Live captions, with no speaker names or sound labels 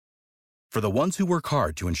For the ones who work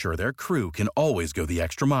hard to ensure their crew can always go the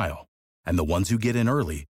extra mile, and the ones who get in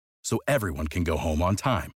early so everyone can go home on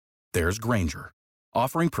time, there's Grainger,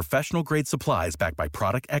 offering professional-grade supplies backed by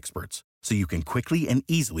product experts so you can quickly and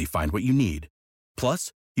easily find what you need.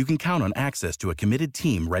 Plus, you can count on access to a committed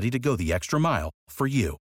team ready to go the extra mile for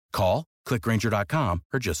you. Call, click Grainger.com,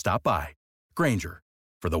 or just stop by. Grainger,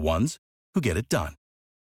 for the ones who get it done.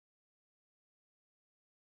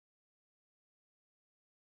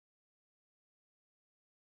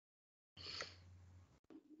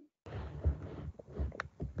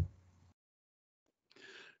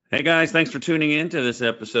 Hey guys, thanks for tuning in to this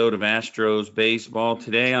episode of Astros Baseball.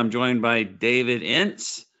 Today I'm joined by David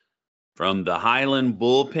Ince from the Highland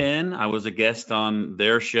Bullpen. I was a guest on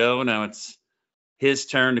their show. Now it's his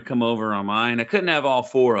turn to come over on mine. I couldn't have all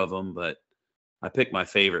four of them, but I picked my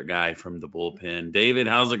favorite guy from the bullpen. David,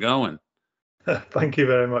 how's it going? Thank you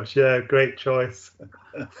very much. Yeah, great choice.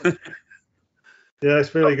 Yeah,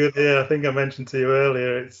 it's really good here. I think I mentioned to you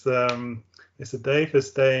earlier, it's a day for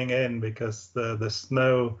staying in because the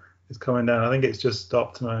snow is coming down. I think it's just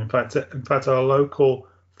stopped now. In fact, our local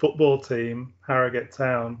football team, Harrogate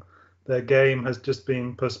Town, their game has just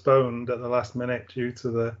been postponed at the last minute due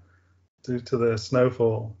to the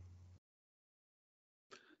snowfall.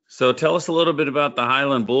 So tell us a little bit about the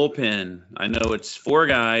Highland Bullpen. I know it's four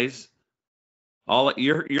guys. All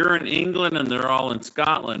you're in England and they're all in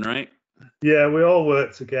Scotland, right? Yeah, we all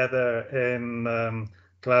work together in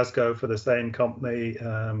Glasgow for the same company.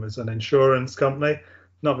 It's an insurance company.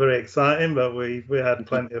 Not very exciting, but we had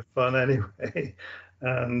plenty of fun anyway.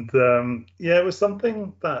 And it was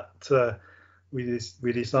something that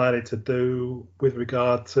we decided to do with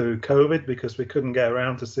regard to COVID because we couldn't get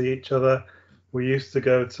around to see each other. We used to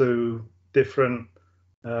go to different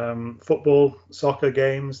football, soccer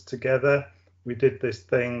games together. We did this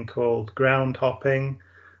thing called ground hopping,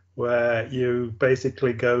 where you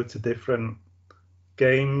basically go to different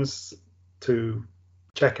games to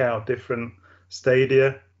check out different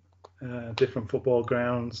stadia, different football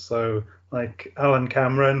grounds. So like Alan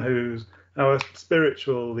Cameron, who's our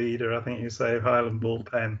spiritual leader, I think you say, of Highland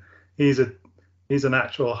Bullpen, he's an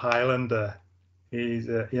actual Highlander. He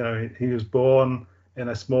was born in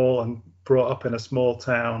a small and brought up in a small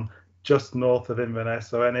town just north of Inverness.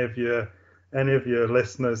 So any of your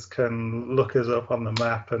listeners can look us up on the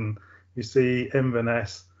map and you see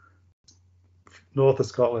Inverness, north of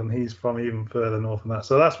Scotland. He's from even further north than that.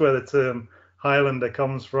 So that's where the term Highlander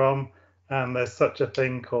comes from. And there's such a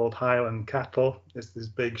thing called Highland cattle. It's these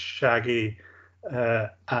big shaggy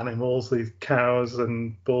animals, these cows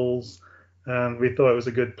and bulls. And we thought it was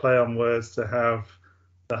a good play on words to have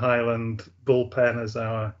the Highland Bullpen as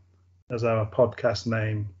our podcast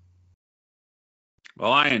name.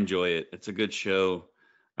 Well, I enjoy it. It's a good show.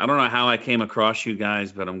 I don't know how I came across you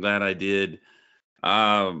guys, but I'm glad I did.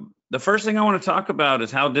 The first thing I want to talk about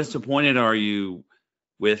is how disappointed are you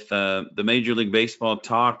with the Major League Baseball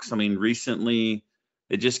talks? I mean, recently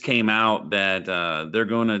it just came out that they're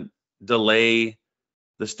going to delay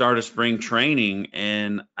the start of spring training,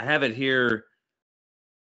 and I have it here.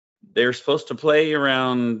 They're supposed to play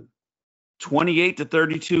around 28 to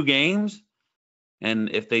 32 games.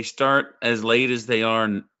 And if they start as late as they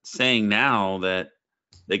are saying now, that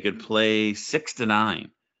they could play 6 to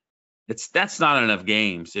 9. That's not enough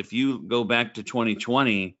games. If you go back to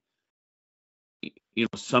 2020,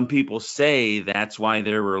 some people say that's why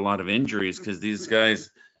there were a lot of injuries, because these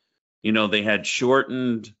guys, they had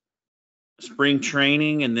shortened spring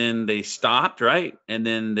training and then they stopped, right? And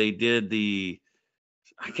then they did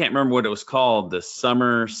I can't remember what it was called, the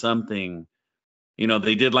summer something.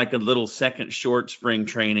 They did like a little second short spring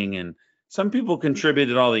training, and some people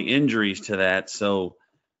contributed all the injuries to that. So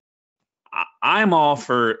I'm all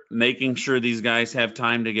for making sure these guys have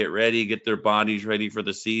time to get ready, get their bodies ready for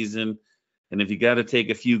the season. And if you got to take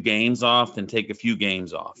a few games off, then take a few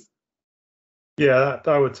games off. Yeah,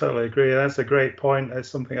 I would totally agree. That's a great point. It's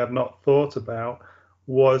something I'd not thought about,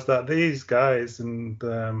 was that these guys and,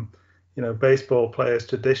 baseball players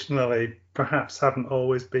traditionally perhaps haven't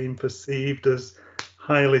always been perceived as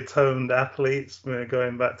highly toned athletes,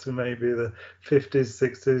 going back to maybe the 50s,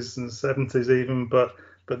 60s and 70s even. But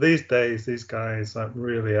these days, these guys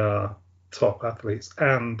really are top athletes.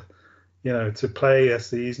 And, to play a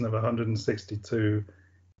season of 162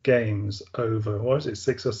 games over,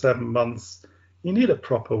 6 or 7 months, you need a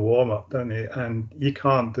proper warm-up, don't you? And you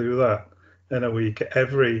can't do that in a week.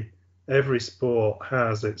 Every sport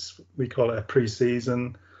has we call it a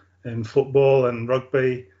pre-season in football and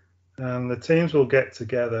rugby, and the teams will get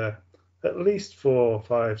together at least 4,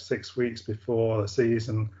 5, 6 weeks before the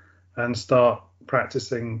season and start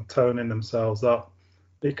practicing, toning themselves up.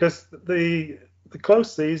 because the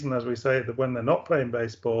close season, as we say, that when they're not playing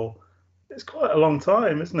baseball, it's quite a long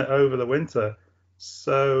time, isn't it, over the winter?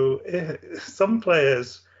 So some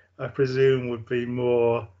players, I presume, would be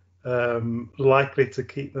more likely to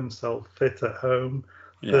keep themselves fit at home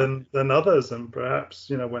Yeah. than others, and perhaps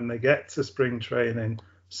when they get to spring training,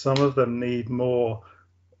 some of them need more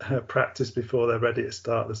practice before they're ready to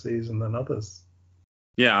start the season than others.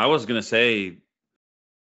 Yeah, I was gonna say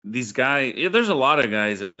these guys. Yeah, there's a lot of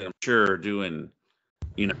guys that I'm sure are doing,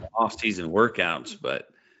 off-season workouts, but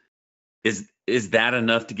is that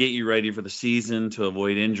enough to get you ready for the season to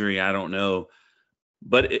avoid injury? I don't know.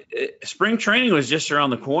 But spring training was just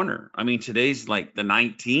around the corner. I mean, today's like the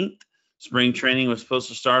 19th. Spring training was supposed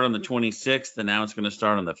to start on the 26th, and now it's going to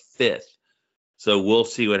start on the 5th. So we'll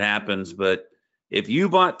see what happens. But if you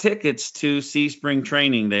bought tickets to see spring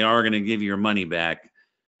training, they are going to give you your money back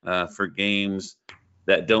for games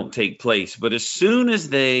that don't take place. But as soon as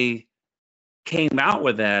they came out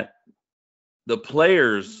with that, the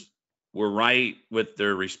players were right with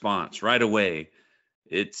their response right away.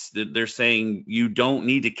 They're saying you don't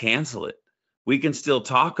need to cancel it. We can still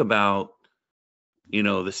talk about,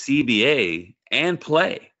 the CBA and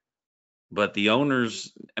play, but the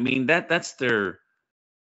owners, I mean, that's their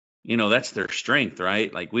strength,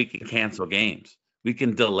 right? Like we can cancel games. We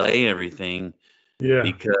can delay everything Yeah.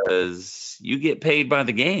 because you get paid by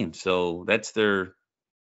the game. So that's their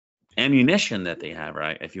ammunition that they have,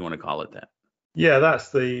 right? If you want to call it that. Yeah,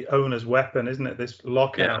 that's the owner's weapon, isn't it? This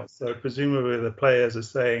lockout. Yeah. So presumably the players are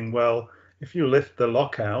saying, well, if you lift the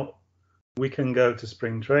lockout, we can go to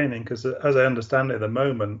spring training. Because as I understand it at the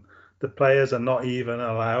moment, the players are not even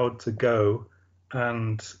allowed to go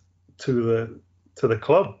and to the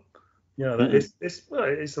club.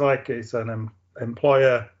 It's like it's an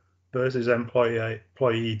employer versus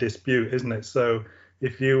employee dispute, isn't it? So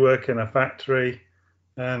if you work in a factory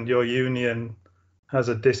and your union has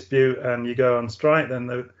a dispute and you go on strike, then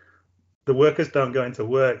the workers don't go into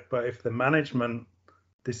work. But if the management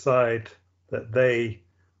decide that they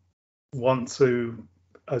want to,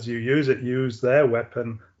 as you use their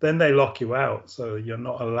weapon, then they lock you out. So you're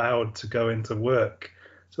not allowed to go into work.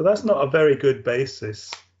 So that's not a very good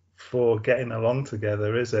basis for getting along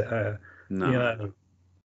together, is it? No.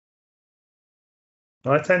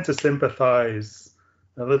 I tend to sympathize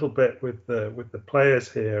a little bit with the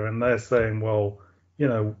players here, and they're saying, well,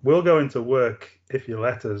 we'll go into work if you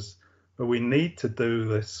let us, but we need to do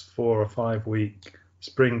this 4 or 5 week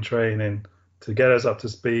spring training to get us up to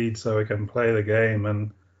speed so we can play the game.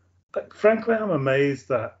 And frankly, I'm amazed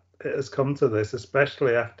that it has come to this,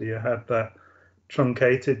 especially after you had that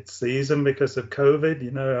truncated season because of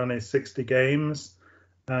COVID, only 60 games.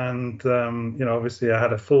 And, obviously I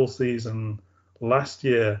had a full season last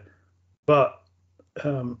year, but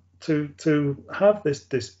to have this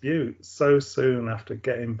dispute so soon after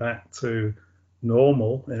getting back to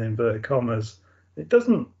normal, in inverted commas, it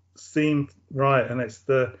doesn't seem right, and it's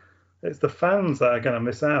the fans that are going to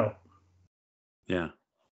miss out. Yeah,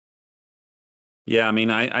 I mean,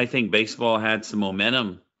 I think baseball had some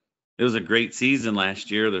momentum. It was a great season last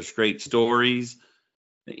year. There's great stories.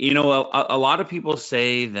 A lot of people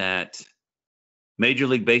say that Major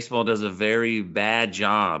League Baseball does a very bad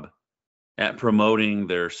job at promoting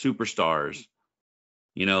their superstars.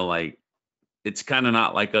 Like it's kind of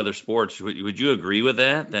not like other sports. Would you agree with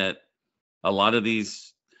that? That a lot of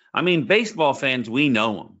these, I mean, baseball fans, we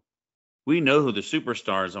know them. We know who the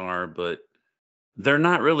superstars are, but they're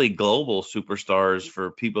not really global superstars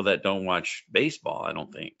for people that don't watch baseball, I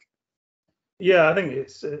don't think. Yeah, I think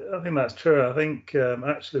that's true. I think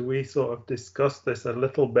actually we sort of discussed this a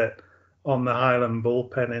little bit on the Highland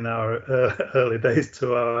Bullpen in our early days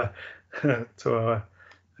to our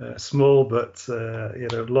small but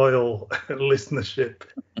loyal listenership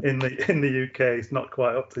in the UK. It's not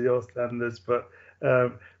quite up to your standards, but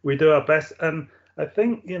we do our best. And I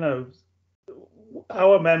think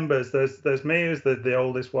our members. There's me, who's the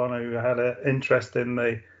oldest one, who had an interest in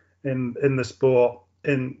the sport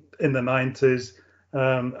in the 90s,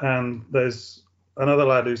 and there's another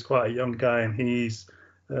lad who's quite a young guy, and he's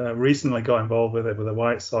recently got involved with the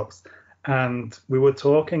White Sox. And we were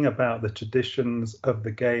talking about the traditions of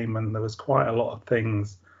the game, and there was quite a lot of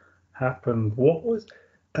things happened.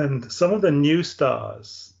 And some of the new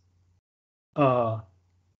stars have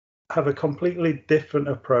a completely different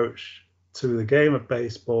approach to the game of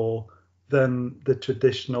baseball than the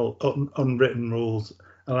traditional unwritten rules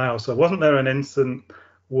allow. So wasn't there an incident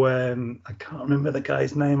when, I can't remember the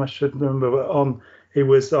guy's name, I should remember, but he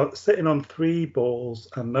was sitting on 3 balls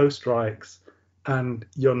and no strikes, and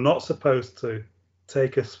you're not supposed to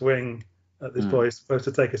take a swing at this point. He's supposed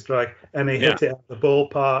to take a strike, and he hit it at the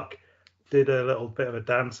ballpark, did a little bit of a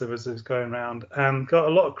dance as he was going around, and got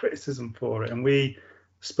a lot of criticism for it. And we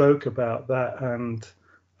spoke about that, and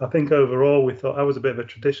I think overall we thought, I was a bit of a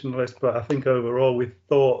traditionalist, but I think overall we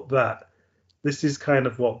thought that this is kind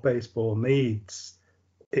of what baseball needs.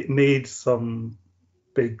 It needs some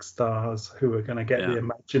big stars who are going to get the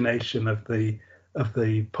imagination of the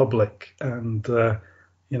public, and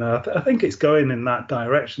I think it's going in that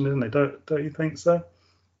direction, isn't it? Don't you think so?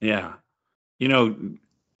 Yeah.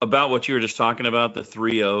 About what you were just talking about, the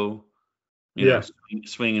 3-0,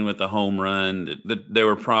 swinging with the home run, they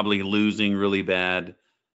were probably losing really bad.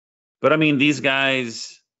 But I mean, these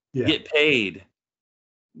guys get paid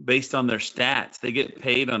based on their stats. They get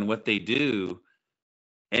paid on what they do.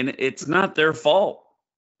 And it's not their fault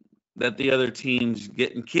that the other team's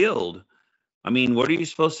getting killed. I mean, what are you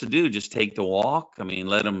supposed to do? Just take the walk? I mean,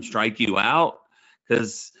 let them strike you out?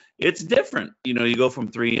 Because it's different. You go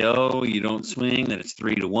from 3-0, you don't swing, then it's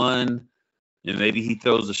 3-1. And maybe he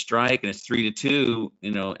throws a strike and it's 3-2,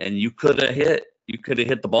 and you could have hit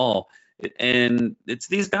the ball. And it's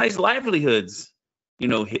these guys' livelihoods,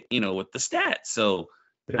 with the stats. So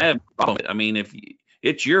I have a problem with it. I mean, if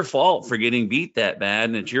it's your fault for getting beat that bad,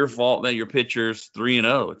 and it's your fault that your pitcher's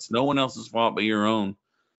 3-0. It's no one else's fault but your own.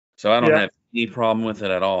 So I don't have any problem with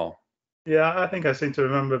it at all. Yeah, I think I seem to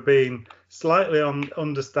remember being slightly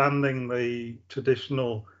understanding the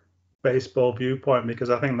traditional baseball viewpoint,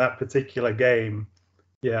 because I think that particular game,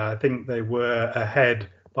 I think they were ahead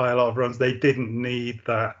by a lot of runs. They didn't need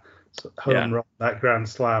that home run, that grand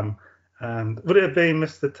slam. And would it have been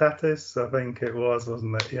Mr. Tatis? I think it was,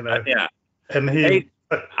 wasn't it? Yeah. And he,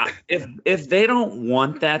 if they don't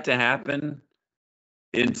want that to happen,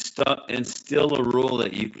 instill a rule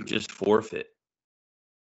that you can just forfeit.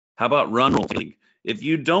 How about run league? If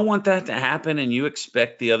you don't want that to happen and you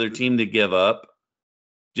expect the other team to give up,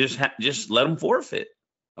 just let them forfeit.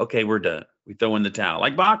 Okay, we're done. We throw in the towel,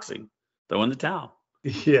 like boxing. Throw in the towel.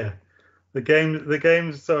 Yeah, the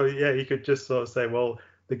game. So you could just sort of say, well,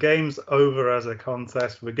 the game's over as a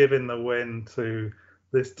contest. We're giving the win to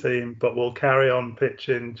this team, but we'll carry on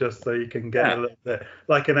pitching just so you can get a little bit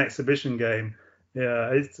like an exhibition game.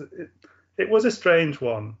 Yeah, it was a strange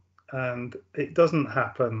one, and it doesn't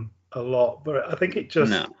happen a lot, but I think it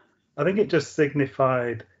just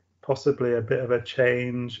signified possibly a bit of a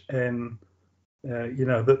change in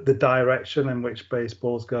the direction in which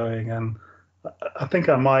baseball's going. And I think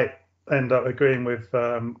I might end up agreeing with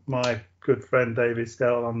my good friend Davey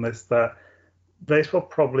Skell on this, that baseball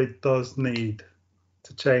probably does need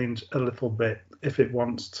to change a little bit if it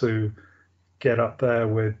wants to get up there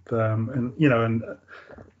with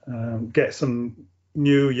get some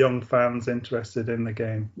new young fans interested in the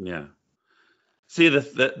game. Yeah. See,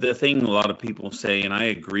 the thing a lot of people say, and I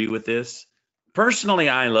agree with this. Personally,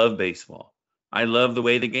 I love baseball. I love the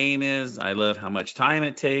way the game is. I love how much time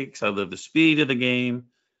it takes. I love the speed of the game.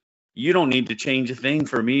 You don't need to change a thing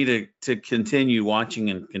for me to continue watching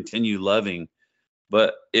and continue loving.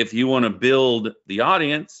 But if you want to build the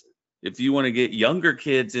audience, if you want to get younger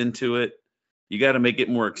kids into it, you got to make it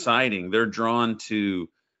more exciting. They're drawn to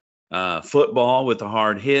football with the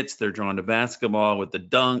hard hits. They're drawn to basketball with the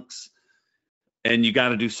dunks. And you got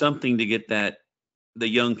to do something to get the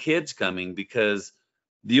young kids coming, because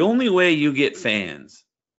the only way you get fans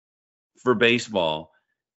for baseball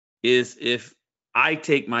is if I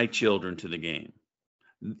take my children to the game.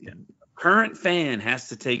 Current fan has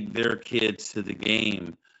to take their kids to the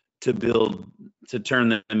game to turn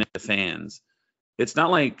them into fans. It's not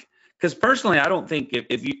like, because personally, I don't think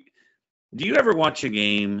do you ever watch a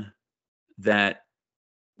game that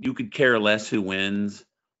you could care less who wins?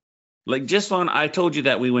 Like I told you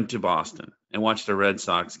that we went to Boston and watched a Red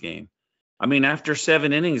Sox game. I mean, after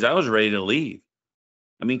 7 innings, I was ready to leave.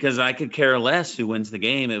 I mean, because I could care less who wins the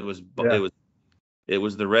game. It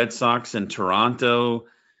was the Red Sox in Toronto.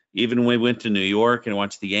 Even when we went to New York and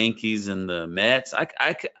watched the Yankees and the Mets,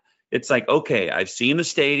 it's like, okay, I've seen the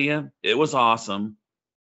stadium. It was awesome.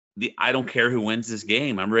 I don't care who wins this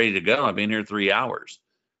game. I'm ready to go. I've been here 3 hours.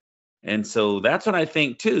 And so that's what I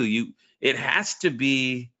think too. It has to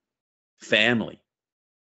be family.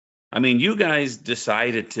 I mean, you guys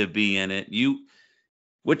decided to be in it.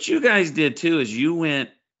 What you guys did too is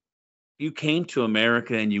you came to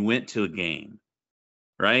America and you went to a game,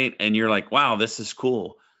 right? And you're like, wow, this is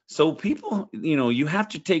cool. So people, you have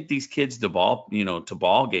to take these kids to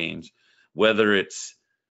ball games, whether it's,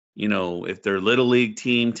 if their little league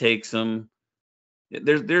team takes them.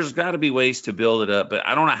 There's got to be ways to build it up, but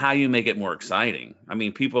I don't know how you make it more exciting. I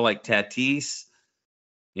mean, people like Tatis,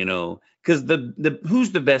 because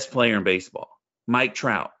who's the best player in baseball? Mike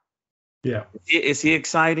Trout. Yeah. Is he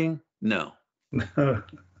exciting? No,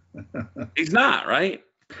 he's not, right?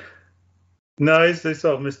 No, he's the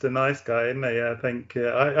sort of Mr. Nice Guy, isn't he? I think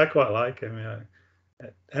I quite like him.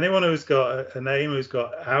 Anyone who's got a name who's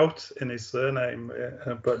got out in his surname,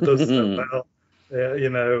 but does so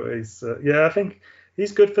well, he's I think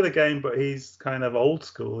he's good for the game, but he's kind of old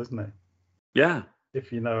school, isn't he? Yeah.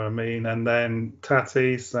 If you know what I mean. And then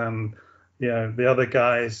Tatis and the other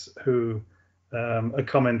guys who are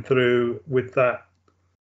coming through with that.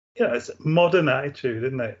 It's a modern attitude,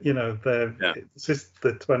 isn't it? It's just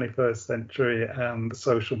the 21st century and the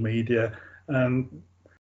social media. And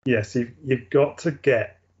yes, you've got to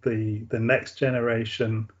get the next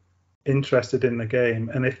generation interested in the game.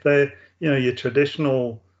 And if they're, your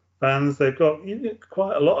traditional fans, they've got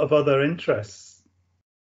quite a lot of other interests,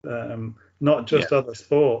 not just other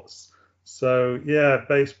sports. So yeah,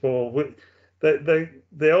 baseball.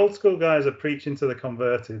 The old school guys are preaching to the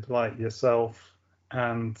converted, like yourself,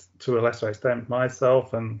 and to a lesser extent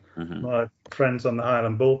myself and my friends on the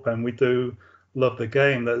Highland Bullpen. We do love the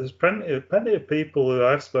game. There's plenty of people who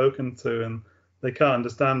I've spoken to, and they can't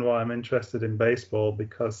understand why I'm interested in baseball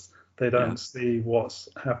because they don't see what's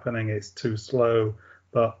happening. It's too slow.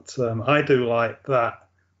 But I do like that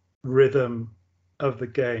rhythm of the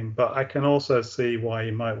game. But I can also see why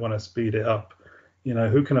you might want to speed it up.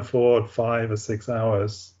 Who can afford 5 or 6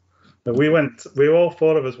 hours? But all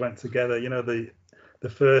 4 of us went together. The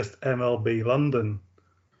first MLB London,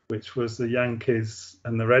 which was the Yankees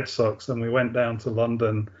and the Red Sox, and we went down to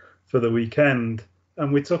London for the weekend,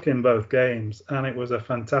 and we took in both games, and it was a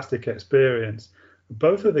fantastic experience.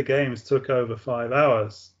 Both of the games took over 5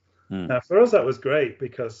 hours. Now, for us, that was great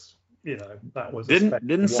because that was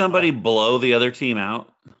didn't somebody blow the other team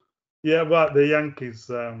out? Yeah, well, the Yankees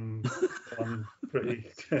won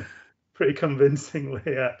pretty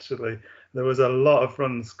convincingly, actually. There was a lot of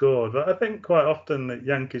runs scored, but I think quite often the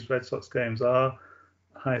Yankees-Red Sox games are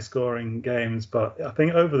high-scoring games. But I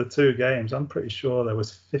think over the 2 games, I'm pretty sure there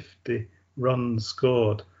was 50 runs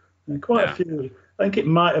scored, and quite a few. I think it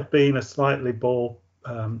might have been a slightly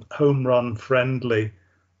home run friendly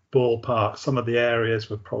ballpark. Some of the areas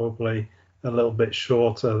were probably a little bit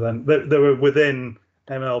shorter than they were within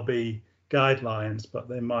MLB guidelines, but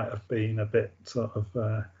they might have been a bit sort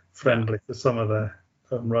of friendly for some of the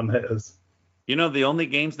home run hitters. The only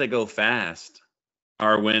games that go fast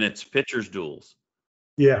are when it's pitchers duels.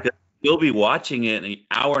 Yeah. You'll be watching it an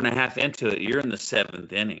hour and a half into it. You're in the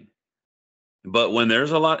 7th inning. But when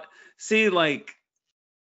there's a lot,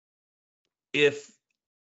 if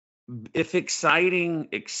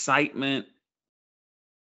excitement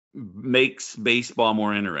makes baseball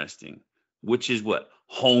more interesting, which is what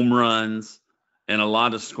home runs and a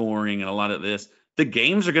lot of scoring and a lot of this, the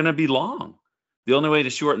games are going to be long. The only way to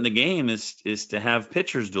shorten the game is to have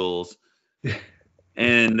pitchers duels.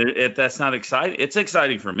 And if that's not exciting, it's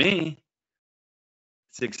exciting for me.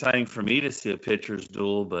 It's exciting for me to see a pitchers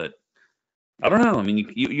duel, but I don't know. I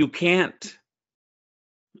mean, you can't.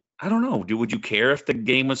 I don't know. Would you care if the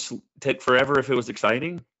game was take forever if it was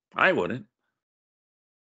exciting? I wouldn't.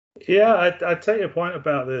 Yeah, I take your point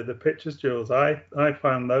about the pitchers duels. I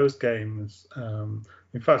found those games.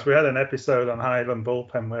 In fact, we had an episode on Highland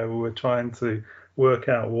Bullpen where we were trying to work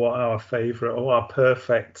out what our favorite or our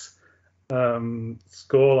perfect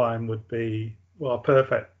scoreline would be, what our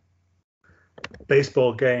perfect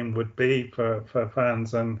baseball game would be for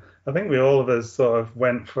fans. And I think all of us sort of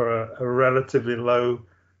went for a relatively low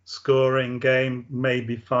scoring game,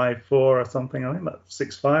 maybe 5-4 or something. I think that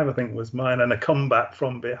 6-5 I think was mine, and a comeback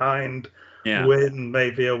from behind win,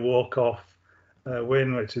 maybe a walk-off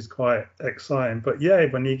win, which is quite exciting. But yeah,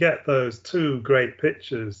 when you get those 2 great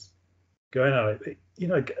pitchers going at it,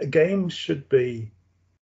 a game should be,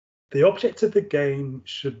 the object of the game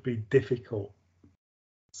should be difficult.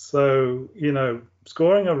 So,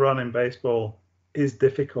 scoring a run in baseball is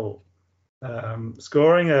difficult.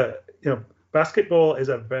 Basketball is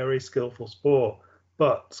a very skillful sport,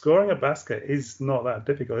 but scoring a basket is not that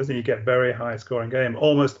difficult, isn't it? You get very high scoring game.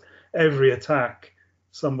 Almost every attack,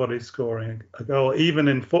 somebody's scoring a goal. Even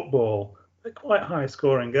in football, they're quite high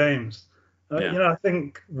scoring games. I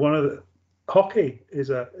think hockey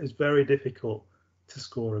is very difficult to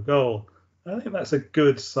score a goal. I think that's a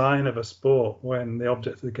good sign of a sport when the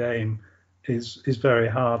object of the game is very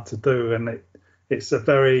hard to do, and it's a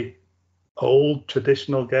very old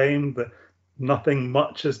traditional game that nothing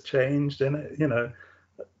much has changed in it.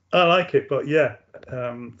 I like it, but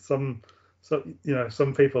some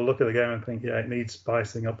people look at the game and think, it needs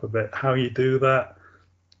spicing up a bit. How you do that,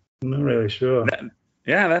 I'm not really sure.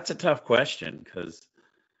 That's a tough question because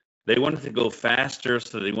they want it to go faster,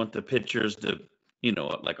 so they want the pitchers to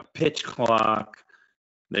like a pitch clock.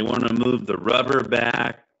 They want to move the rubber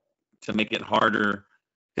back to make it harder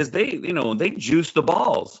because they juice the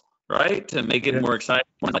balls, right, to make it more exciting.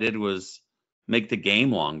 What I did was make the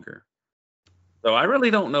game longer. So I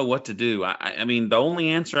really don't know what to do. I mean, the only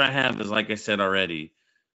answer I have is, like I said already,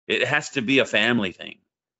 it has to be a family thing.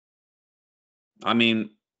 I mean,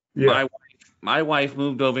 my wife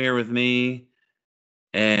moved over here with me,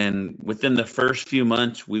 and within the first few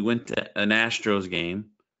months, we went to an Astros game,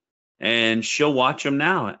 and she'll watch them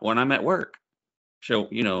now when I'm at work. She'll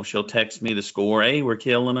text me the score, hey, we're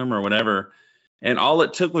killing them or whatever. And all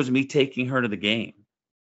it took was me taking her to the game.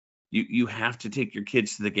 You have to take your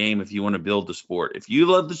kids to the game if you want to build the sport. If you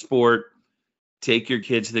love the sport, take your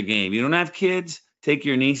kids to the game. You don't have kids, take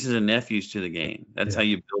your nieces and nephews to the game. That's how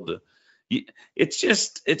you build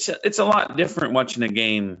it's a lot different watching a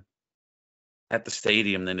game at the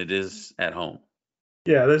stadium than it is at home.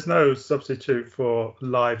 Yeah, there's no substitute for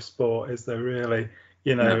live sport, is there really?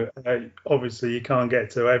 Obviously you can't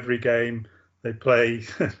get to every game. They play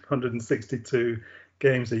 162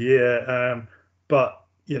 games a year. But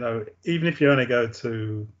even if you only go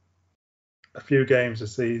to a few games a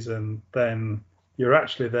season, then you're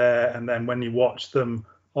actually there. And then when you watch them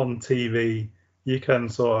on TV, you can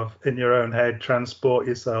sort of, in your own head, transport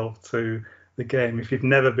yourself to the game. If you've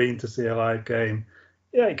never been to see a live game,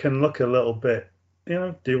 it can look a little bit,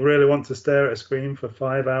 do you really want to stare at a screen for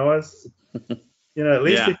 5 hours? At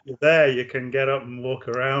least if you're there, you can get up and walk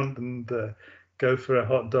around and go for a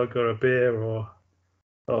hot dog or a beer or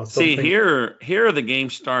something. See, here the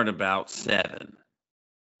games start about 7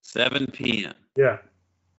 p.m. Yeah.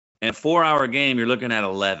 And 4-hour game, you're looking at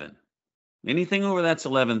 11. Anything over that's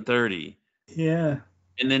 11:30. Yeah.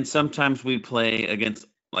 And then sometimes we play against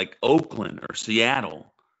like Oakland or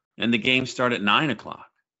Seattle, and the games start at 9 o'clock.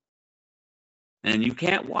 And you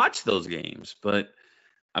can't watch those games. But,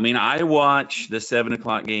 I mean, I watch the 7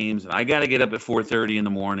 o'clock games, and I got to get up at 4:30 in the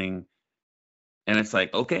morning. And it's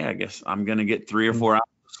like, okay, I guess I'm going to get 3 or 4 hours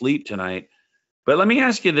of sleep tonight. But let me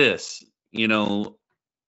ask you this.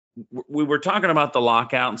 We were talking about the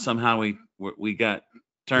lockout, and somehow we got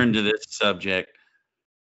turned to this subject.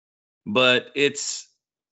 But it's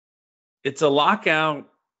a lockout,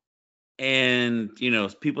 and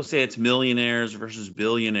people say it's millionaires versus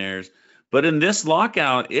billionaires. But in this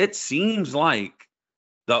lockout, it seems like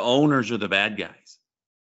the owners are the bad guys,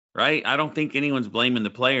 right? I don't think anyone's blaming the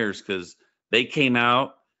players because they came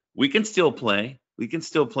out. We can still play. We can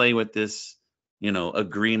still play with this,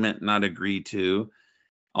 agreement not agreed to.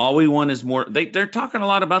 All we want is more. They're talking a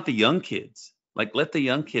lot about the young kids. Like, let the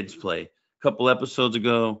young kids play. A couple episodes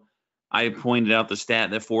ago, I pointed out the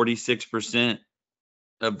stat that 46%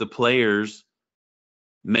 of the players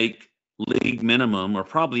make league minimum, or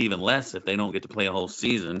probably even less if they don't get to play a whole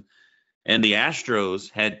season. And the Astros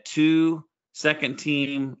had 2 second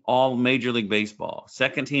team all Major League Baseball,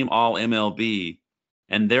 second team all MLB,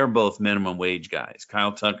 and they're both minimum wage guys,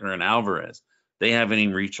 Kyle Tucker and Alvarez. They haven't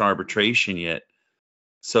even reached arbitration yet.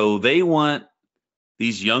 So they want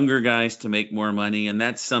these younger guys to make more money, and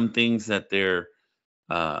that's some things that they're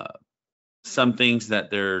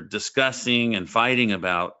discussing and fighting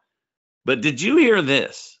about. But did you hear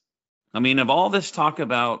this? I mean, of all this talk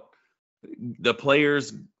about the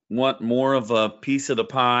players want more of a piece of the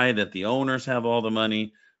pie, that the owners have all the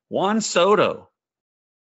money, Juan Soto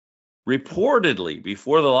reportedly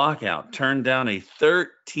before the lockout turned down a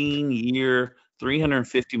 13-year,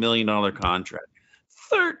 $350 million contract.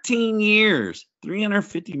 13 years,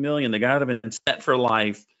 $350 million. The guy would have been set for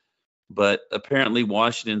life, but apparently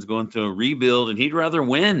Washington's going through a rebuild, and he'd rather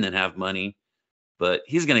win than have money. But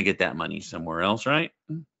he's going to get that money somewhere else, right?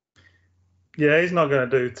 Yeah, he's not going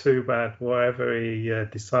to do too bad whatever he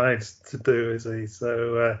decides to do, is he?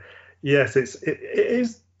 So yes, it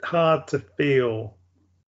is hard to feel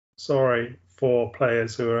sorry for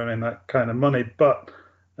players who are earning that kind of money, but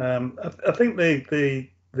I think the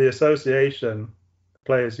association,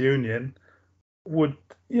 Players Union, would,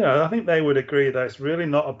 I think they would agree that it's really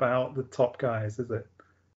not about the top guys, is it?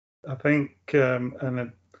 I think,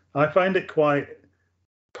 and I find it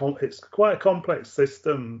it's quite a complex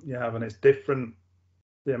system you have, and it's different.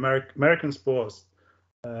 The American sports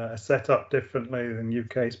are set up differently than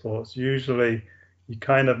UK sports. Usually, you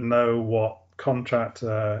kind of know what contract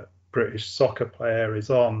a British soccer player is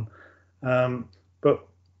on. But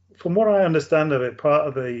from what I understand of it, part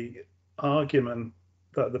of the argument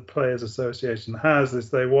that the Players Association has is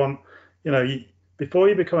they want, before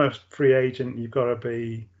you become a free agent, you've got to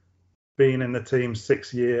be being in the team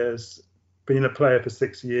 6 years, being a player for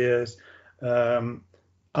 6 years.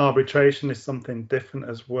 Arbitration is something different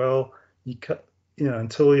as well.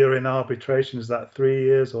 until you're in arbitration, is that 3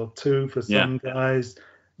 years or 2 for Yeah. some guys?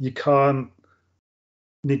 You can't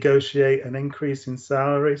negotiate an increase in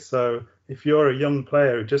salary. So if you're a young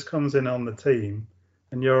player who just comes in on the team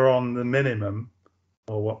and you're on the minimum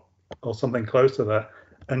or something close to that,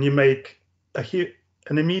 and you make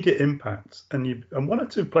an immediate impact, and one or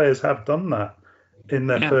two players have done that in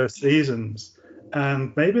their first seasons,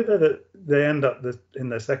 and maybe they end up in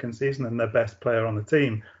their second season and they're best player on the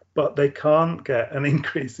team, but they can't get an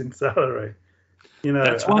increase in salary.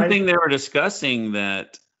 That's one thing they were discussing,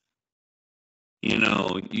 that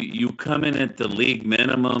you come in at the league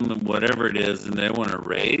minimum and whatever it is, and they want to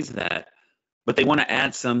raise that, but they want to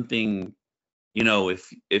add something.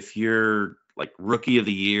 If you're like rookie of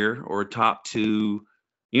the year or top 2,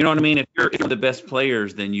 you know what I mean? If you're the best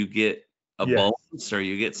players, then you get a bonus or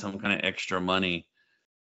you get some kind of extra money.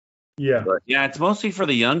 Yeah. But yeah, it's mostly for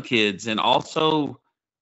the young kids. And also,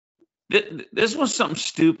 this was something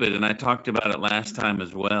stupid, and I talked about it last time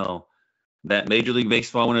as well, that Major League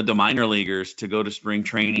Baseball wanted the minor leaguers to go to spring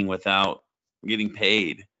training without getting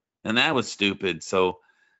paid. And that was stupid. So,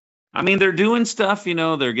 I mean, they're doing stuff,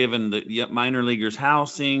 they're giving the minor leaguers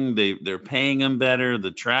housing, they're paying them better,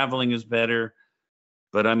 the traveling is better.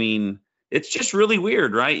 But I mean, it's just really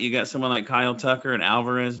weird, right? You got someone like Kyle Tucker and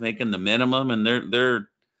Alvarez making the minimum, and they're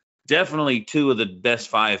definitely 2 of the best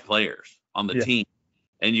 5 players on the team.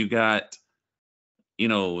 And you got,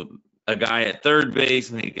 a guy at third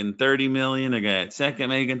base making $30 million, a guy at second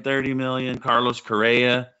making $30 million, Carlos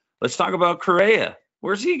Correa. Let's talk about Correa.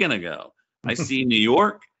 Where's he going to go? I see New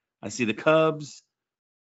York. I see the Cubs,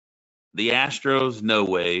 the Astros. No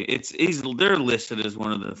way. They're listed as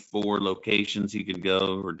one of the 4 locations he could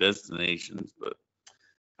go, or destinations, but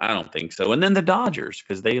I don't think so. And then the Dodgers,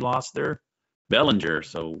 because they lost their Bellinger.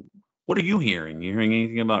 So what are you hearing? You hearing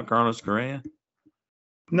anything about Carlos Correa?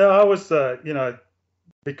 No, I was,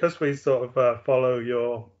 because we sort of follow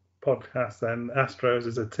your podcast, and Astros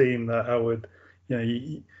is a team that I would,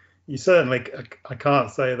 you certainly, I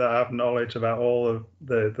can't say that I have knowledge about all of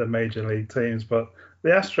the major league teams, but the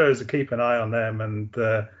Astros, keep an eye on them. And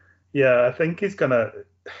I think he's gonna.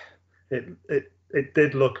 It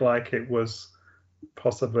did look like it was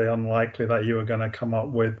possibly unlikely that you were going to come up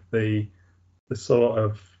with the sort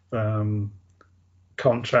of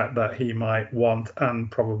contract that he might want and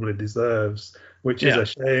probably deserves, which is a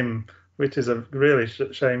shame. Which is a really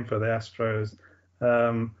shame for the Astros.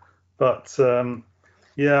 I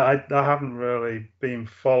haven't really been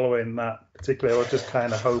following that particularly. I was just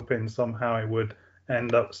kind of hoping somehow he would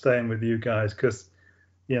end up staying with you guys, because,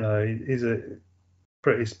 he's a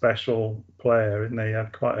pretty special player, isn't he? He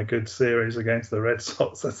had quite a good series against the Red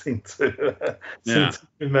Sox, I seem to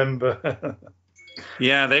remember.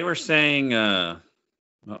 Yeah, they were saying, got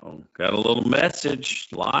a little message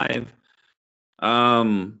live.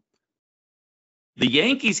 The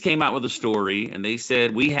Yankees came out with a story, and they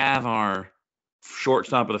said, we have our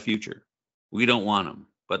shortstop of the future. We don't want him,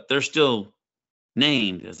 but they're still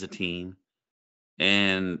named as a team.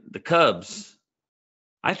 And the Cubs,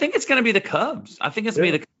 I think it's going to be the Cubs. I think it's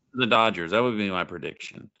going to be the Dodgers. That would be my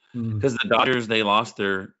prediction. Because the Dodgers, they lost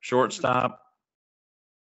their shortstop.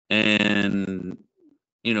 And,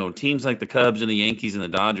 teams like the Cubs and the Yankees and the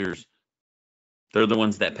Dodgers, they're the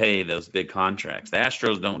ones that pay those big contracts. The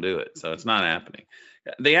Astros don't do it, so it's not happening.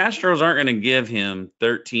 The Astros aren't going to give him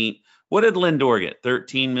 13. What did Lindor get?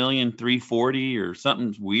 13,340,000 or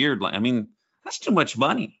something weird. I mean, that's too much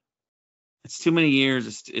money. It's too many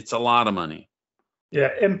years. It's a lot of money. Yeah,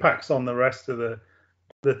 it impacts on the rest of the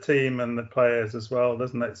team and the players as well,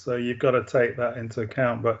 doesn't it? So you've got to take that into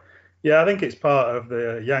account. But yeah, I think it's part of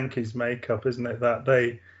the Yankees makeup, isn't it, that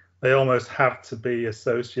they almost have to be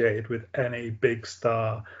associated with any big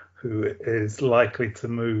star who is likely to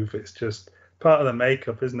move. It's just part of the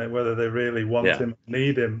makeup, isn't it? Whether they really want him,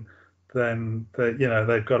 need him, then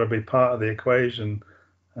they've got to be part of the equation.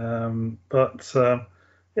 That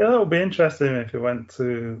would be interesting if he went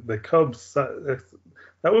to the Cubs. That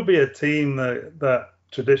would be a team that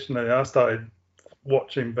traditionally, I started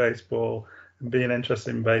watching baseball and being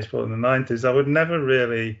interested in baseball in the 90s. I would never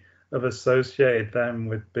really have associated them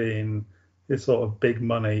with being this sort of big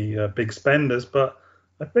money, big spenders. But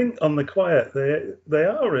I think on the quiet, they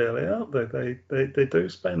are really, aren't they? They do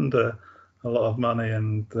spend a lot of money,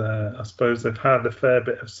 and I suppose they've had a fair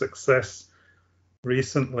bit of success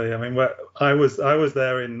recently. I mean, I was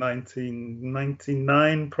there in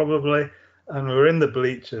 1999 probably, and we were in the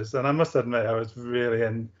bleachers, and I must admit I was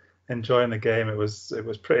really enjoying the game. It was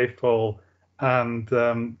pretty full. And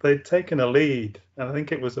they'd taken a lead, and I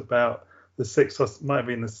think it was about the 6th or might have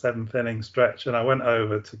been the 7th inning stretch. And I went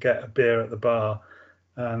over to get a beer at the bar,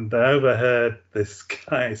 and I overheard this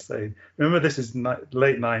guy say, remember this is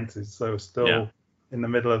late 90s, so still in the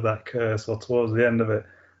middle of that curse or towards the end of it.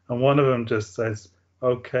 And one of them just says,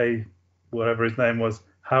 okay, whatever his name was,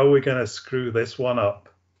 how are we going to screw this one up?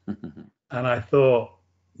 And I thought,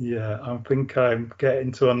 yeah, I think I'm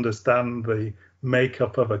getting to understand the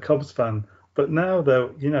makeup of a Cubs fan. But now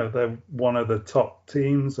they're one of the top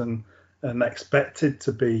teams and expected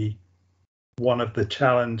to be one of the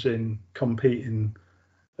challenging, competing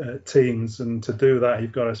teams. And to do that,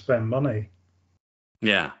 you've got to spend money.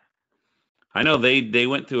 Yeah. I know they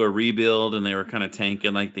went through a rebuild and they were kind of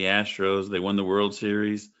tanking like the Astros. They won the World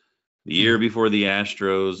Series the year before the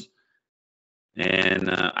Astros. And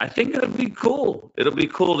I think it'll be cool. It'll be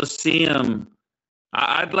cool to see him.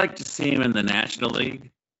 I'd like to see him in the National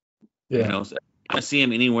League. Yeah. I see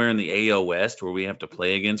him anywhere in the AL West where we have to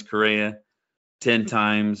play against Correa 10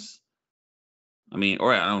 times. I mean,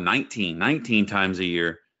 or I don't know, 19 times a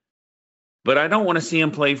year. But I don't want to see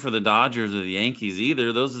him play for the Dodgers or the Yankees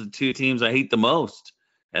either. Those are the two teams I hate the most.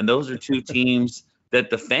 And those are two teams that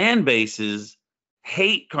the fan bases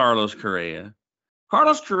hate Carlos Correa.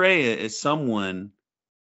 Carlos Correa is someone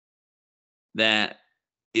that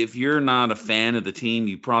if you're not a fan of the team,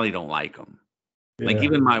 you probably don't like him. Yeah. Like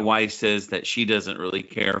even my wife says that she doesn't really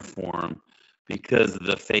care for him because of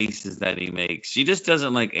the faces that he makes. She just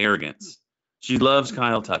doesn't like arrogance. She loves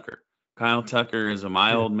Kyle Tucker. Kyle Tucker is a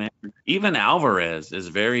mild man. Even Alvarez is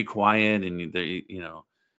very quiet, and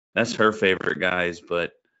that's her favorite guys.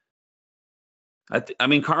 But I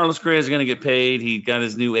mean, Carlos Correa is going to get paid. He got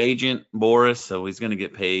his new agent, Boris, so he's going to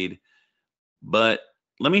get paid. But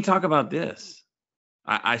let me talk about this.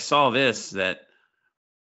 I saw this, that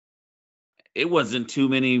it wasn't too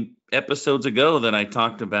many episodes ago that I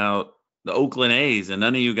talked about the Oakland A's, and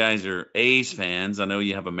none of you guys are A's fans. I know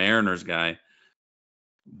you have a Mariners guy.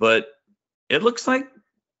 But it looks like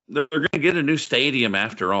they're going to get a new stadium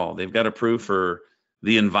after all. They've got approved for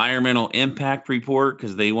the environmental impact report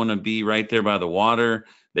because they want to be right there by the water.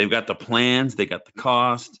 They've got the plans. They got the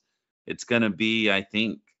cost. It's going to be, I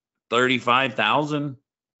think, 35,000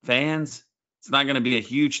 fans. It's not going to be a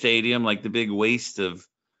huge stadium like the big waste of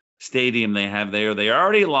stadium they have there. They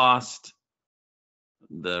already lost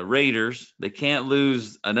the Raiders. They can't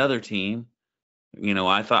lose another team.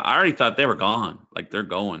 I already thought they were gone. Like they're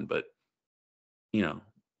going, but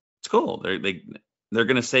it's cool. They're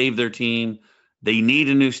going to save their team. They need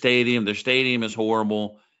a new stadium. Their stadium is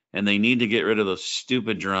horrible, and they need to get rid of those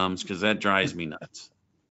stupid drums because that drives me nuts.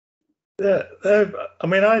 Yeah, I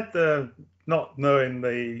mean, not knowing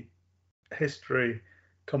the history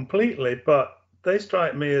completely, but they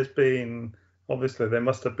strike me as being, obviously they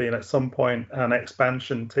must have been at some point an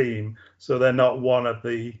expansion team, so they're not one of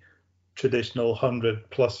the traditional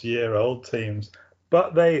 100-plus-year-old teams,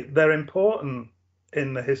 but they're important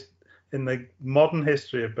in the modern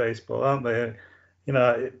history of baseball, aren't they?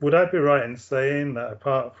 Would I be right in saying that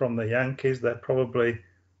apart from the Yankees, they're probably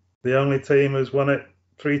the only team who's won it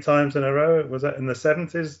 3 times in a row? Was that in the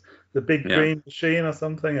 70s, the Big Green Machine or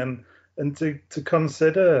something? And to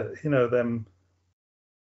consider, them,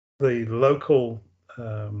 the local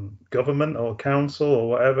government or council or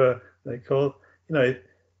whatever they call it,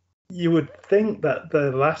 you would think that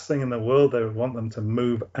the last thing in the world they would want them to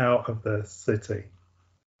move out of the city.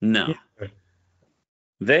 No.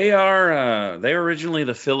 They are they're originally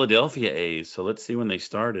the Philadelphia A's, so let's see when they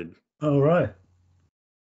started. Oh, right.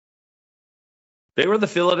 They were the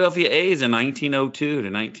Philadelphia A's in 1902 to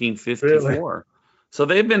 1954. Really? So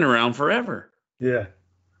they've been around forever. Yeah.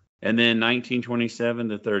 And then 1927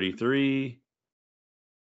 to 33.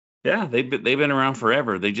 Yeah, they've been around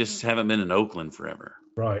forever. They just haven't been in Oakland forever.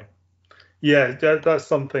 Right. Yeah, that's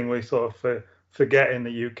something we sort of forget in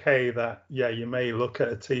the UK, that, you may look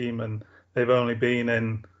at a team and they've only been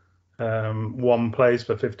in one place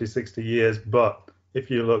for 50, 60 years. But if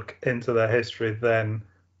you look into their history, then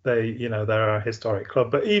they're a historic club.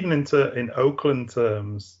 But even in Oakland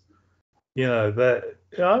terms,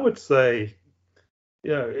 I would say,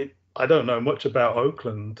 I don't know much about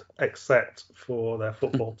Oakland except for their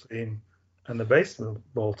football team and the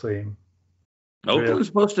baseball team. Oakland's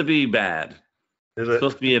supposed to be bad. Is it? It's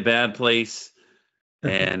supposed to be a bad place.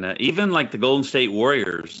 And even like the Golden State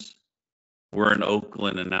Warriors were in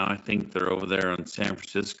Oakland, and now I think they're over there in San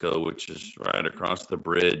Francisco, which is right across the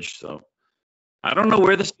bridge. So I don't know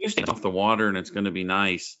where this is off the water, and it's going to be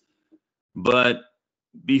nice. But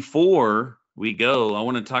before we go, I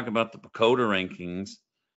want to talk about the PECOTA rankings,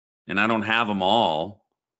 and I don't have them all,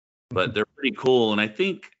 but they're pretty cool. And I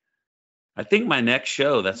think my next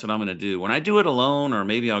show, that's what I'm going to do. When I do it alone, or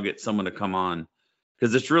maybe I'll get someone to come on,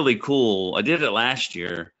 because it's really cool. I did it last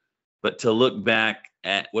year, but to look back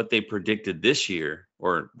at what they predicted this year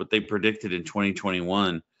or what they predicted in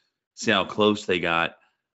 2021, see how close they got.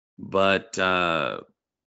 But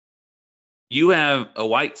you have a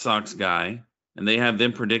White Sox guy, and they have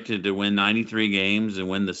them predicted to win 93 games and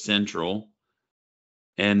win the Central.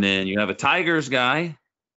 And then you have a Tigers guy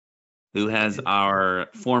who has our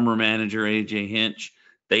former manager, A.J. Hinch.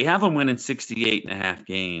 They have them winning 68.5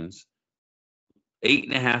 games,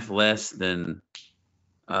 8.5 less than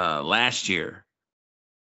last year.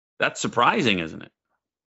 That's surprising, isn't it?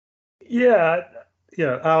 Yeah.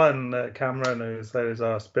 Alan Cameron, who is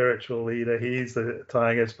our spiritual leader, he's a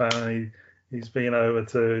Tigers fan, and he's been over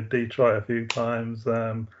to Detroit a few times.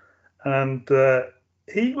 And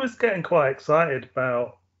he was getting quite excited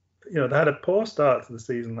about, they had a poor start to the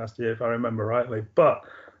season last year, if I remember rightly. But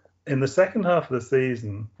in the second half of the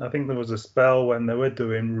season, I think there was a spell when they were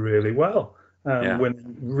doing really well and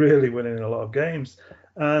winning a lot of games.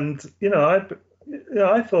 And,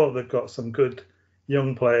 I thought they've got some good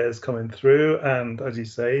young players coming through. And as you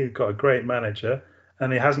say, he's got a great manager,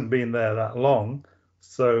 and he hasn't been there that long.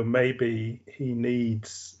 So maybe he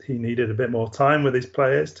needed a bit more time with his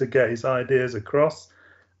players to get his ideas across.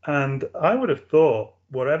 And I would have thought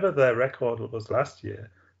whatever their record was last year,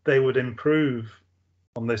 they would improve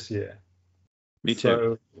on this year. Me too.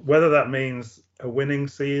 So whether that means a winning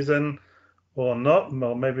season or not,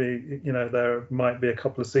 or maybe, there might be a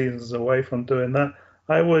couple of seasons away from doing that.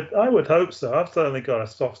 I would hope so. I've certainly got a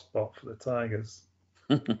soft spot for the Tigers.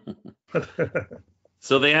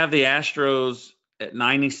 So they have the Astros at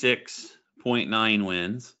 96.9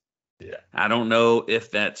 wins. Yeah. I don't know if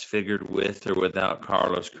that's figured with or without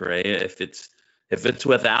Carlos Correa. If it's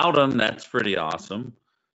without him, that's pretty awesome.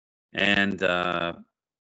 And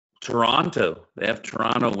Toronto, they have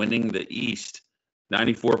Toronto winning the East,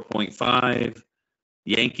 94.5.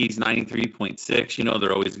 Yankees 93.6.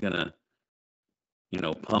 They're always gonna,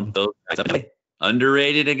 pump those guys up.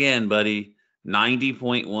 Underrated again, buddy.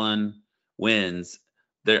 90.1 wins.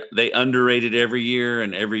 They underrated every year,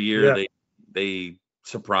 and every year they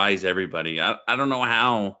surprise everybody. I don't know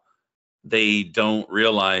how they don't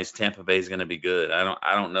realize Tampa Bay is going to be good.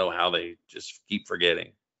 I don't know how they just keep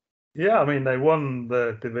forgetting. Yeah, I mean, they won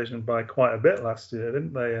the division by quite a bit last year,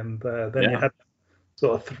 didn't they? And then you had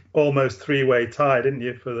sort of almost three-way tie, didn't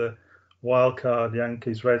you, for the wild card,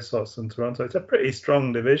 Yankees, Red Sox, and Toronto. It's a pretty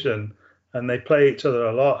strong division, and they play each other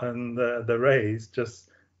a lot. And the Rays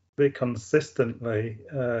they consistently,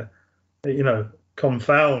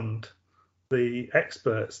 confound the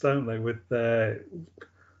experts, don't they, with their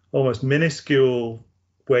almost minuscule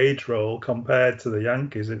wage roll compared to the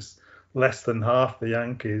Yankees. It's less than half the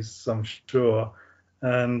Yankees, I'm sure.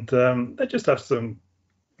 And they must have some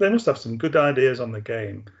good ideas on the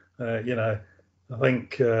game. I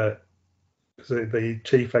think the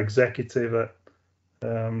chief executive at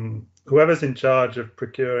whoever's in charge of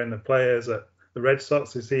procuring the players at the Red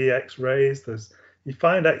Sox, is he ex-Rays? You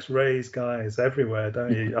find ex-Rays guys everywhere,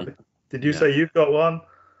 don't you? Did you say you've got one?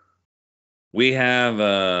 We have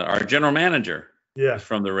our general manager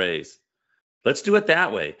from the Rays. Let's do it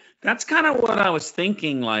that way. That's kind of what I was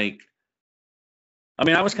thinking. I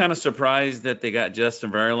was kind of surprised that they got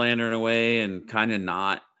Justin Verlander in a way and kind of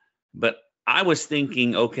not. But I was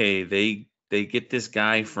thinking, okay, they get this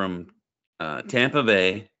guy from Tampa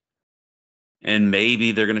Bay, and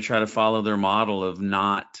maybe they're going to try to follow their model of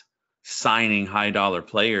not signing high-dollar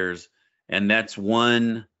players. And that's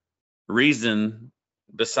one reason,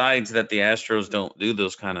 besides that the Astros don't do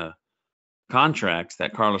those kind of contracts,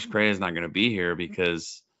 that Carlos Correa is not going to be here,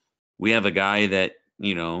 because we have a guy that,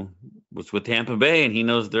 was with Tampa Bay, and he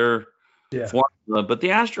knows their formula. But the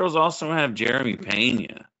Astros also have Jeremy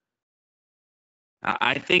Pena.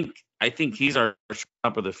 I think he's our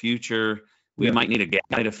shop of the future. We might need a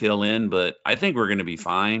guy to fill in, but I think we're going to be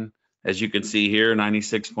fine. As you can see here,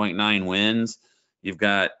 96.9 wins. You've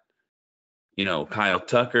got, Kyle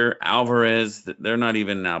Tucker, Alvarez. They're not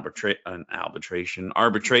even in arbitration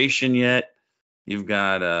yet. You've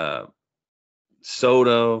got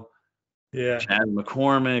Soto, Chad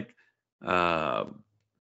McCormick,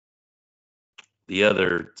 the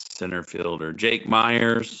other center fielder, Jake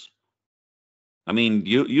Myers. I mean,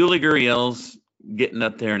 Yuli Gurriel's getting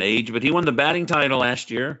up there in age, but he won the batting title last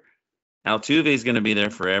year. Altuve is going to be there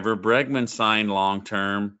forever. Bregman signed long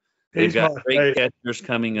term. They've got great catchers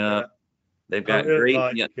coming up. They've got great.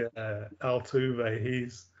 Altuve,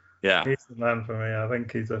 he's the man for me. I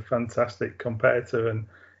think he's a fantastic competitor, and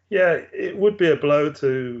it would be a blow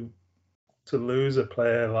to lose a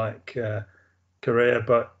player like Correa.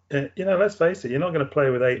 But let's face it, you're not going to play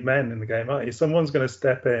with 8 men in the game, are you? Someone's going to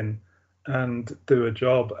step in and do a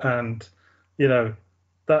job, and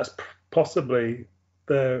that's possibly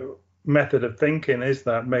their method of thinking is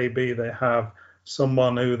that maybe they have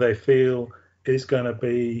someone who they feel is going to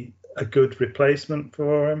be a good replacement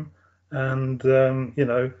for him, and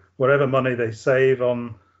whatever money they save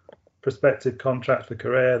on prospective contract for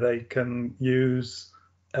Correa, they can use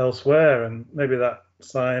elsewhere, and maybe that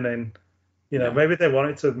signing, maybe they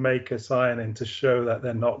wanted to make a signing to show that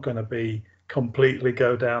they're not going to be completely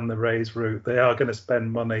go down the Rays route. They are going to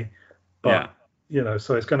spend money, but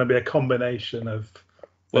so it's going to be a combination of things.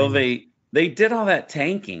 Well, they did all that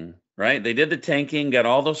tanking, right? They did the tanking, got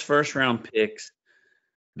all those first round picks.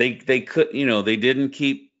 They could, they didn't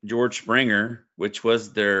keep George Springer, which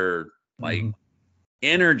was their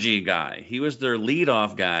energy guy. He was their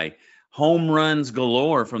leadoff guy. Home runs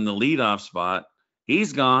galore from the leadoff spot.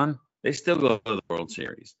 He's gone. They still go to the World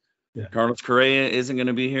Series. Yeah. Carlos Correa isn't going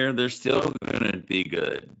to be here. They're still going to be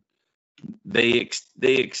good. They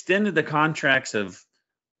extended the contracts of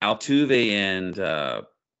Altuve and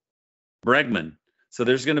Bregman. So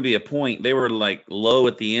there's going to be a point. They were like low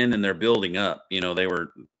at the end and they're building up. They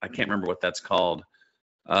were, I can't remember what that's called.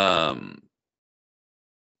 But,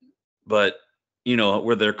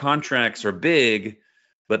 where their contracts are big,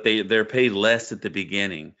 but they're paid less at the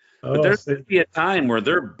beginning. But there's going to be a time where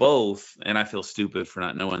they're both, and I feel stupid for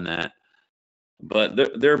not knowing that,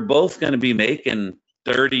 but they're both going to be making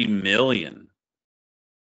 $30 million.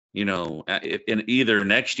 In either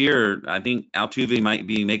next year, I think Altuve might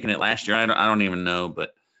be making it last year. I don't even know,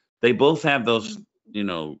 but they both have those,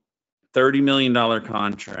 $30 million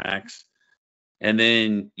contracts. And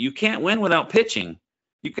then you can't win without pitching.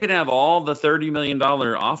 You could have all the $30 million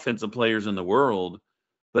offensive players in the world,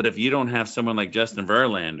 but if you don't have someone like Justin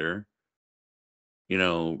Verlander,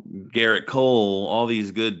 Garrett Cole, all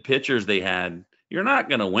these good pitchers they had, you're not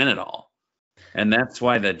going to win it all. And that's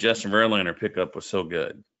why that Justin Verlander pickup was so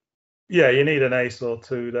good. Yeah, you need an ace or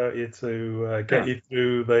two, don't you, to get you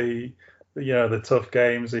through the tough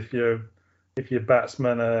games. If your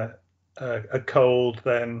batsmen are cold,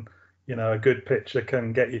 then a good pitcher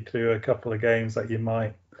can get you through a couple of games that you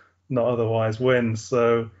might not otherwise win.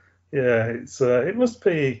 So it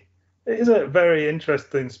is a very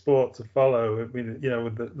interesting sport to follow. I mean,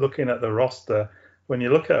 looking at the roster, when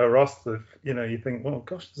you look at a roster, you think, well,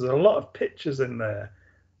 gosh, there's a lot of pitchers in there.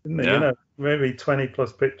 Maybe 20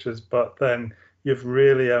 plus pitchers, but then you've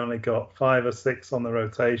really only got 5 or 6 on the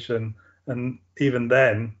rotation, and even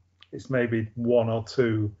then it's maybe 1 or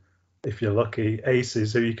 2, if you're lucky,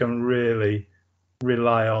 aces who you can really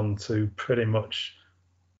rely on to pretty much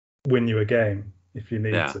win you a game if you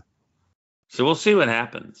need to. So we'll see what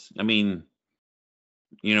happens. I mean,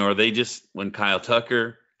 are they just, when Kyle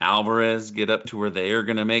Tucker, Alvarez get up to where they are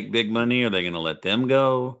going to make big money, are they going to let them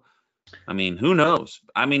go? I mean, who knows?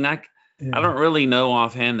 I mean, I don't really know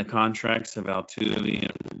offhand the contracts of Altuve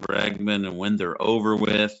and Bregman and when they're over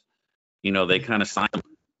with. They kind of sign them.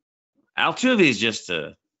 Altuve is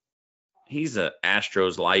he's a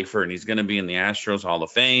Astros lifer, and he's going to be in the Astros Hall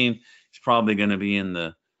of Fame. He's probably going to be in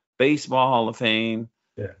the Baseball Hall of Fame.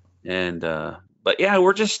 Yeah. And, but yeah,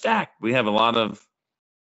 we're just stacked. We have a lot of,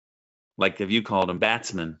 like, have you called them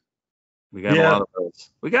batsmen? We got a lot of those.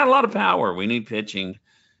 We got a lot of power. We need pitching.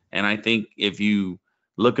 And I think if you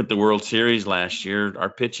look at the World Series last year, our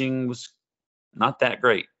pitching was not that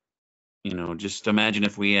great. Just imagine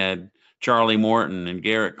if we had Charlie Morton and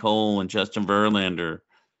Garrett Cole and Justin Verlander,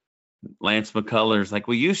 Lance McCullers like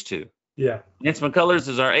we used to. Yeah. Lance McCullers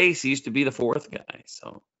is our ace. He used to be the 4th guy.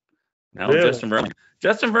 So now really?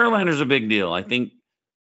 Justin Verlander's a big deal. I think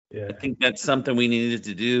that's something we needed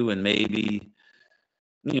to do, and maybe,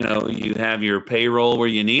 you have your payroll where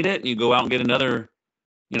you need it, and you go out and get another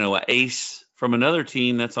an ace from another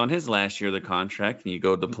team that's on his last year of the contract, and you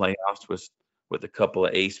go to the playoffs with a couple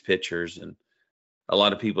of ace pitchers. And a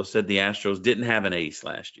lot of people said the Astros didn't have an ace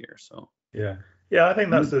last year. So I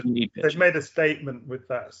think they've made a statement with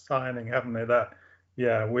that signing, haven't they? That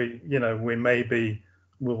we maybe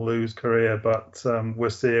will lose Correa, but we're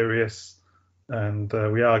serious, and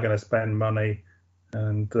we are going to spend money,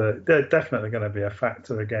 and they're definitely going to be a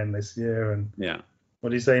factor again this year. And what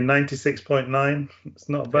do you say, 96.9? It's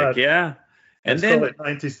not bad. Yeah. And Let's then call it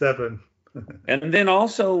 97. And then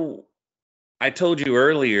also, I told you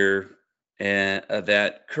earlier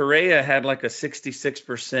that Correa had like a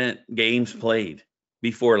 66% games played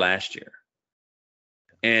before last year.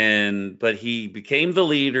 But he became the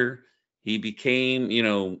leader. He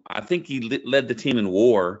became, I think he led the team in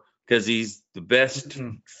WAR because he's the best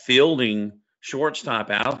fielding shortstop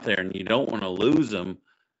out there, and you don't want to lose him.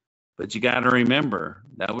 But you got to remember,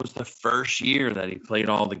 that was the first year that he played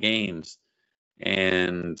all the games.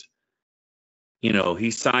 And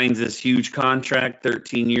he signs this huge contract,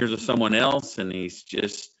 13 years with someone else, and he's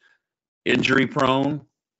just injury prone.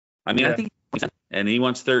 I mean, I think, and he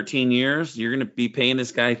wants 13 years. You're going to be paying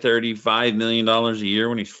this guy $35 million a year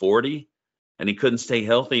when he's 40, and he couldn't stay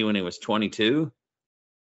healthy when he was 22.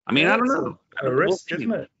 I mean, I don't know. A risk,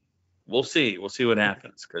 isn't it? We'll see. We'll see what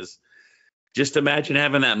happens, because just imagine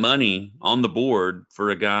having that money on the board for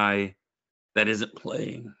a guy that isn't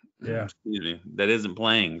playing. Yeah. Excuse me, that isn't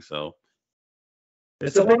playing. So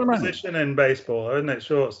it's a big position in baseball, isn't it?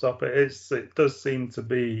 Shortstop. It does seem to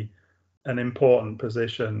be an important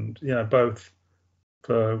position, both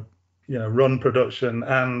for run production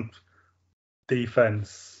and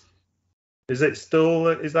defense. Is that still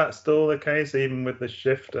the case, even with the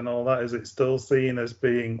shift and all that? Is it still seen as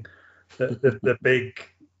being the big,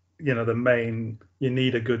 the main? You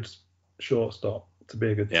need a good shortstop to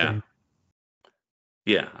be a good team.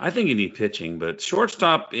 Yeah, I think you need pitching, but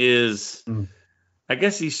shortstop is, I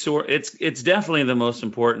guess it's definitely the most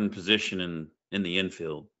important position in the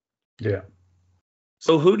infield. Yeah.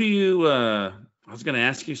 So who do you, I was going to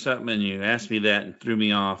ask you something and you asked me that and threw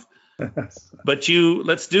me off. But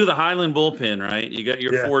let's do the Highland bullpen, right? You got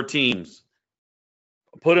your 4 teams.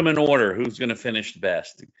 Put them in order. Who's going to finish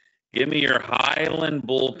best? Give me your Highland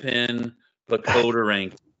bullpen PECOTA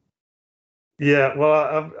rank. Yeah,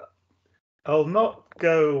 well, I'll not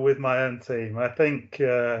go with my own team. I think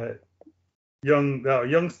youngster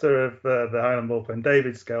of the Highland bullpen,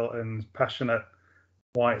 David Skelton's passionate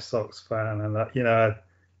White Sox fan, and that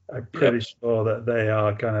I'm pretty sure that they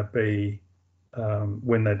are going to be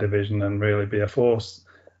win their division and really be a force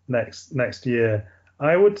next year.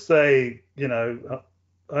 I would say,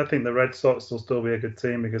 I think the Red Sox will still be a good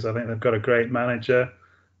team because I think they've got a great manager.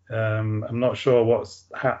 I'm not sure what's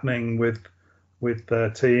happening with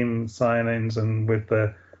the team signings and with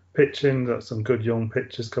the pitching. Got some good young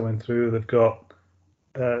pitchers coming through. They've got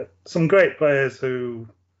some great players who,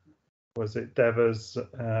 was it Devers,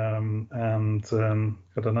 and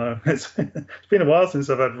I don't know. It's been a while since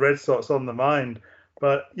I've had Red Sox on the mind,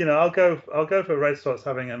 but I'll go for Red Sox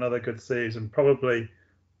having another good season, probably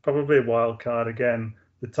a wild card again.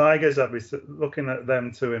 The Tigers, I'd be looking at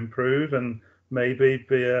them to improve and maybe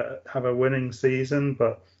have a winning season,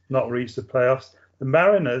 but not reach the playoffs. The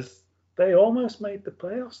Mariners, they almost made the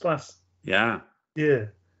playoffs last year,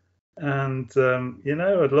 and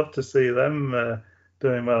I'd love to see them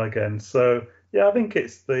doing well again. So I think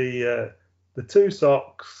it's the 2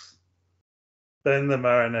 Sox, then the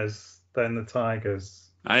Mariners, then the Tigers.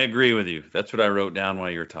 I agree with you. That's what I wrote down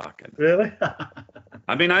while you were talking. Really?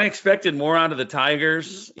 I mean, I expected more out of the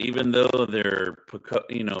Tigers, even though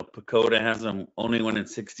PECOTA has them only winning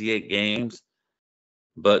 68 games.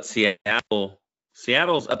 But Seattle's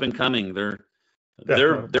up and coming. They're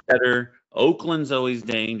better. Oakland's always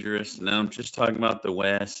dangerous. Now I'm just talking about the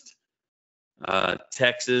West.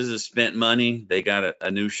 Texas has spent money. They got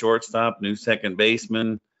a new shortstop, new second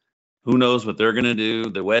baseman. Who knows what they're going to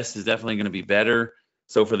do? The West is definitely going to be better.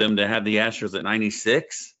 So for them to have the Astros at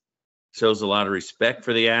 96 shows a lot of respect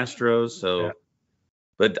for the Astros. So,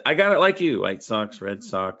 but I got it like you: White Sox, Red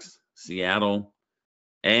Sox, Seattle,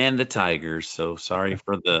 and the Tigers. So sorry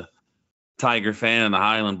for the Tiger fan and the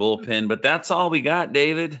Highland bullpen, but that's all we got,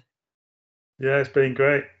 David. Yeah, it's been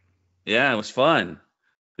great. Yeah, it was fun.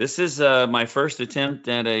 This is my first attempt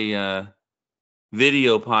at a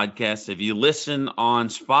video podcast. If you listen on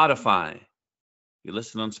Spotify,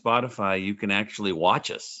 you can actually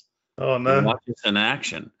watch us. Oh, no. Watch us in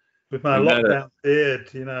action. With my lockdown beard,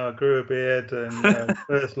 I grew a beard in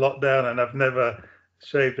first lockdown, and I've never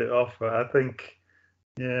shaved it off. But I think,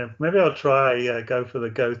 maybe I'll try go for the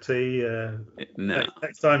goatee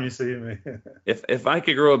next time you see me. If I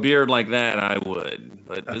could grow a beard like that, I would.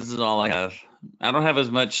 But this is all I have. I don't have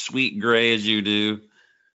as much sweet gray as you do,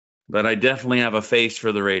 but I definitely have a face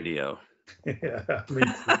for the radio. Yeah, me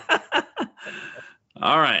too.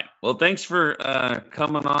 All right. Well, thanks for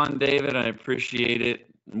coming on, David. I appreciate it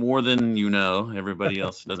more than everybody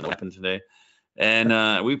else doesn't happen today.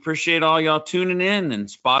 And we appreciate all y'all tuning in, and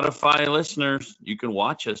Spotify listeners, you can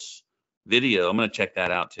watch us video. I'm going to check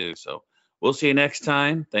that out too. So we'll see you next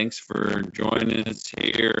time. Thanks for joining us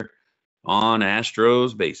here on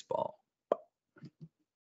Astros Baseball.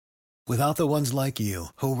 Without the ones like you,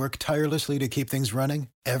 who work tirelessly to keep things running,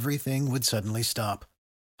 everything would suddenly stop.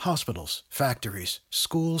 Hospitals, factories,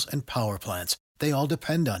 schools, and power plants, they all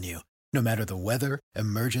depend on you. No matter the weather,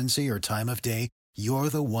 emergency, or time of day, you're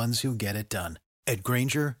the ones who get it done. At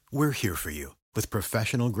Grainger, we're here for you with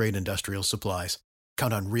professional-grade industrial supplies.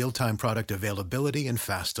 Count on real-time product availability and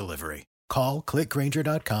fast delivery. Call, click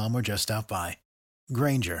Grainger.com, or just stop by.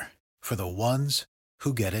 Grainger, for the ones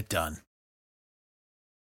who get it done.